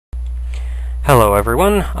Hello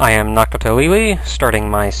everyone, I am Nakatalili, starting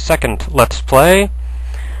my second Let's Play.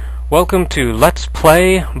 Welcome to Let's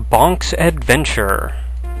Play Bonk's Adventure.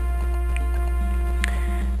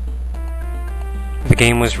 The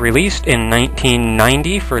game was released in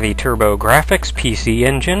 1990 for the Turbografx PC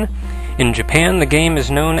engine. In Japan, the game is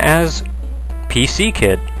known as PC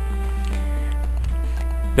Kid.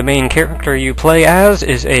 The main character you play as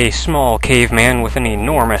is a small caveman with an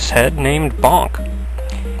enormous head named Bonk.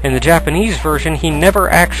 In the Japanese version, he never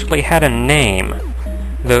actually had a name,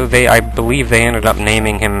 though I believe they ended up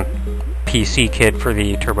naming him PC Kid for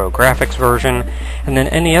the Turbografx version, and then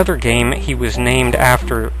any other game he was named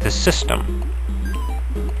after the system.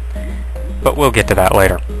 But we'll get to that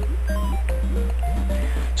later.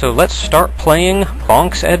 So let's start playing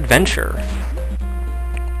Bonk's Adventure.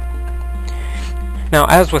 Now,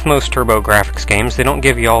 as with most Turbografx games, they don't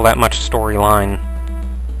give you all that much storyline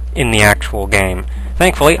in the actual game.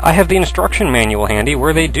 Thankfully, I have the instruction manual handy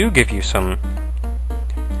where they do give you some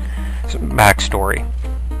backstory.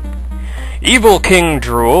 Evil King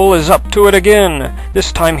Drool is up to it again.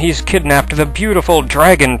 This time he's kidnapped the beautiful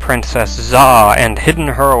dragon princess Za and hidden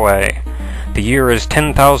her away. The year is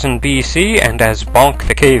 10,000 BC, and as Bonk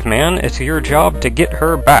the caveman, it's your job to get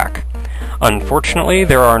her back. Unfortunately,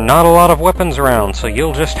 there are not a lot of weapons around, so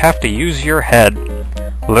you'll just have to use your head.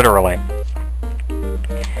 Literally.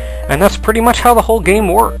 And that's pretty much how the whole game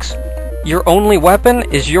works. Your only weapon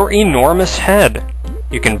is your enormous head.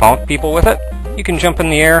 You can bonk people with it, you can jump in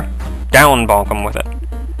the air, down bonk them with it.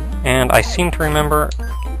 And I seem to remember...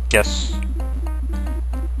 yes.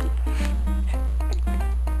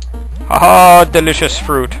 Ah, delicious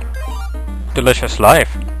fruit. Delicious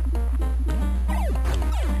life.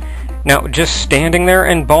 Now, just standing there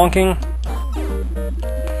and bonking,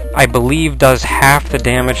 I believe does half the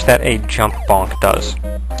damage that a jump bonk does.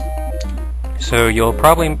 So you'll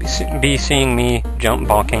probably be seeing me jump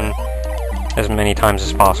bonking as many times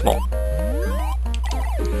as possible.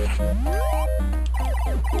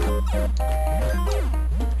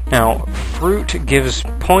 Now, fruit gives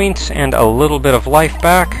points and a little bit of life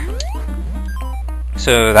back,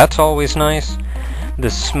 so that's always nice. The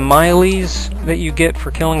smileys that you get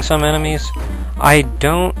for killing some enemies, I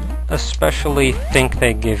don't especially think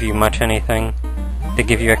they give you much anything. They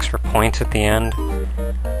give you extra points at the end.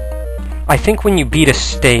 I think when you beat a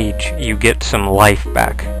stage, you get some life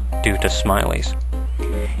back due to smileys.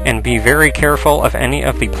 And be very careful of any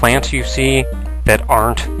of the plants you see that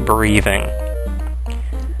aren't breathing.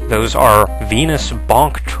 Those are Venus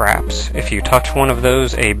bonk traps. If you touch one of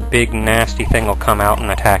those, a big nasty thing will come out and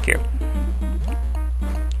attack you.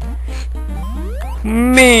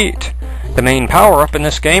 Meat! The main power-up in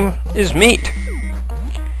this game is meat.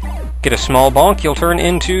 Get a small bonk, you'll turn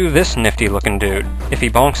into this nifty-looking dude. If he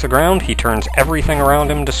bonks the ground, he turns everything around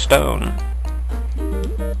him to stone.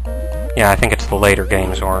 Yeah, I think it's the later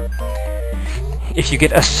games, or... if you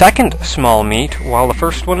get a second small meat while the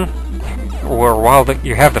first one... or while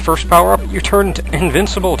you have the first power-up, you're turned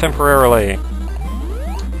invincible temporarily.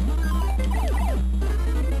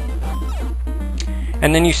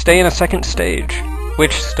 And then you stay in a second stage,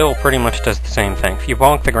 which still pretty much does the same thing. If you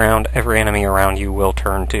bonk the ground, every enemy around you will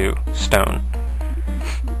turn to stone.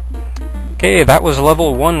 Okay, that was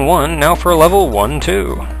level 1-1, now for level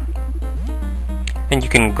 1-2. And you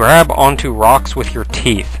can grab onto rocks with your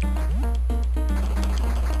teeth.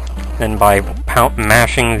 Then by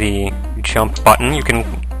mashing the jump button, you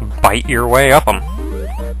can bite your way up them.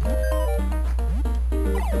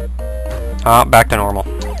 Ah, back to normal.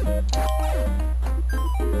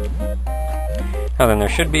 Now then, there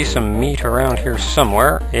should be some meat around here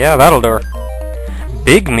somewhere. Yeah, that'll do her.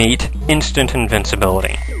 Big meat, instant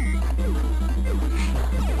invincibility.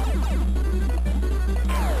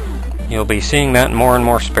 You'll be seeing that more and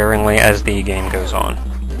more sparingly as the game goes on.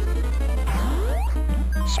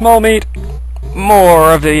 Small meat,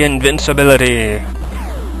 more of the invincibility.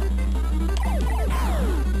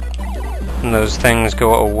 And those things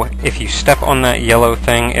go away. If you step on that yellow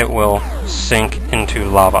thing, it will sink into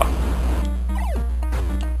lava.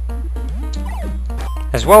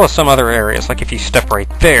 As well as some other areas, like if you step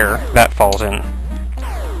right there, that falls in.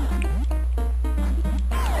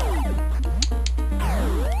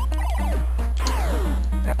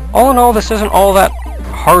 All in all, this isn't all that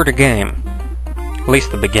hard a game. At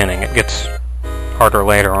least the beginning. It gets harder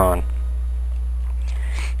later on.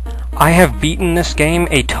 I have beaten this game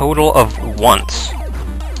a total of once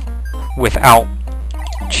without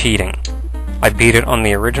cheating. I beat it on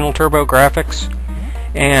the original Turbografx,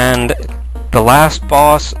 and the last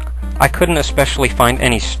boss, I couldn't especially find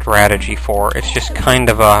any strategy for. It's just kind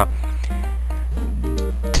of a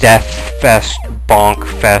death fest bonk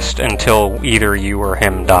fest until either you or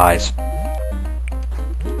him dies.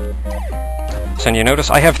 So you notice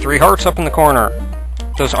I have 3 hearts up in the corner.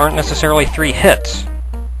 Those aren't necessarily 3 hits.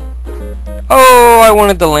 Oh, I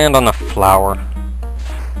wanted to land on the flower.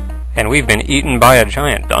 And we've been eaten by a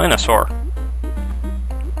giant dinosaur.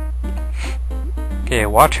 Okay,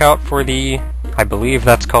 watch out for the... I believe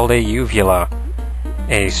that's called a uvula.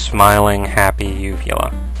 A smiling, happy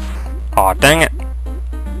uvula. Aw, dang it!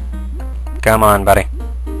 Come on, buddy.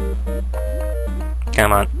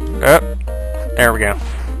 Come on. Oh, there we go.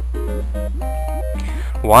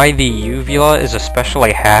 Why the uvula is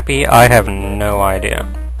especially happy, I have no idea.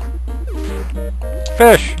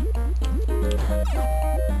 Fish!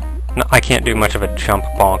 No, I can't do much of a jump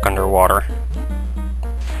bonk underwater.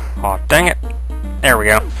 Aw, dang it! There we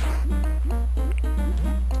go.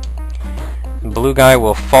 The blue guy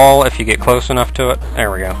will fall if you get close enough to it.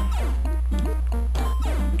 There we go.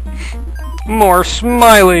 More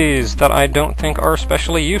smileys that I don't think are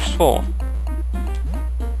especially useful.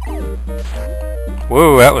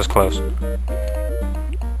 Whoa, that was close.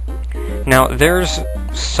 Now, there's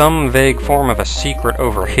some vague form of a secret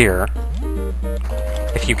over here.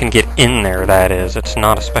 If you can get in there, that is. It's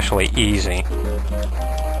not especially easy.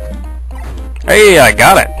 Hey, I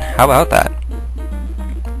got it! How about that?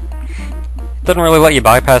 Doesn't really let you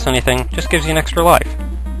bypass anything, just gives you an extra life.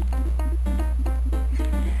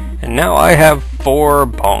 And now I have 4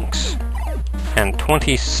 bonks. And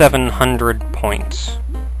 2,700 points.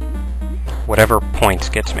 Whatever points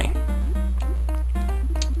gets me.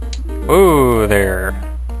 Ooh, there.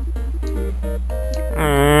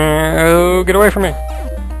 Oh, get away from me.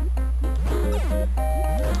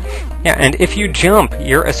 Yeah, and if you jump,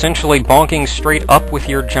 you're essentially bonking straight up with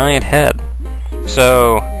your giant head.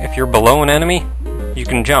 So, if you're below an enemy, you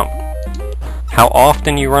can jump. How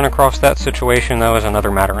often you run across that situation, though, is another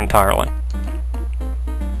matter entirely.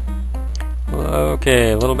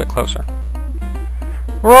 Okay, a little bit closer.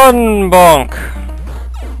 Run, bonk!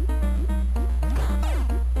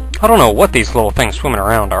 I don't know what these little things swimming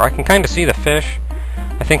around are. I can kind of see the fish.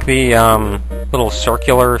 I think the little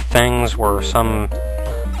circular things were some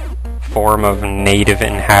form of native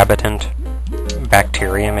inhabitant.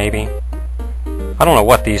 Bacteria, maybe. I don't know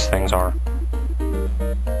what these things are.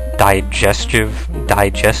 Digestive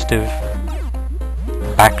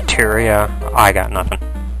bacteria. I got nothing.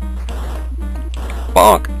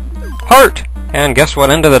 Bonk! Heart! And guess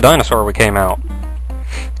what end of the dinosaur we came out?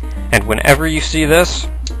 And whenever you see this,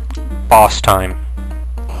 boss time.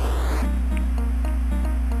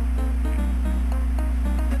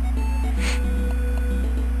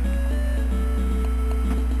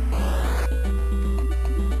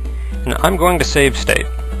 And I'm going to save state.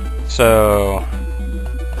 So...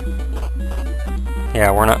 yeah,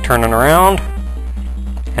 we're not turning around.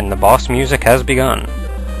 And the boss music has begun.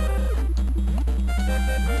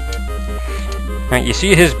 Right, you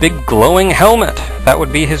see his big glowing helmet. That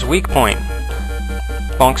would be his weak point.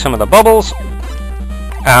 Bonk some of the bubbles.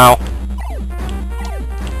 Ow.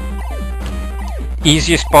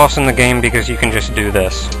 Easiest boss in the game because you can just do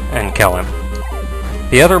this and kill him.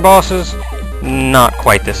 The other bosses, not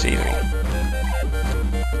quite this easy.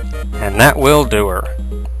 And that will do her.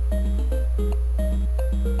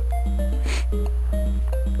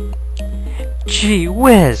 Gee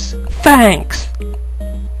whiz, thanks!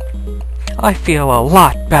 I feel a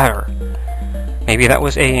lot better. Maybe that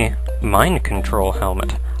was a mind control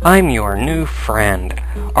helmet. I'm your new friend.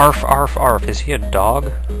 Arf, arf, arf. Is he a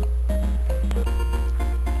dog?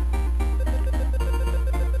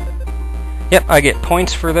 Yep, I get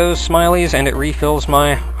points for those smileys, and it refills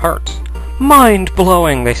my hearts.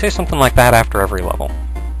 Mind-blowing! They say something like that after every level.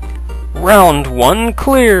 Round 1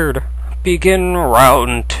 cleared. Begin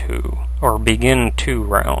round 2. Or begin 2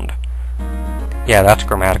 round. Yeah, that's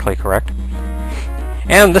grammatically correct.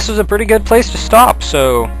 And this is a pretty good place to stop,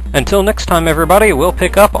 so until next time, everybody, we'll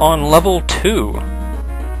pick up on level 2.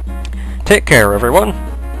 Take care, everyone.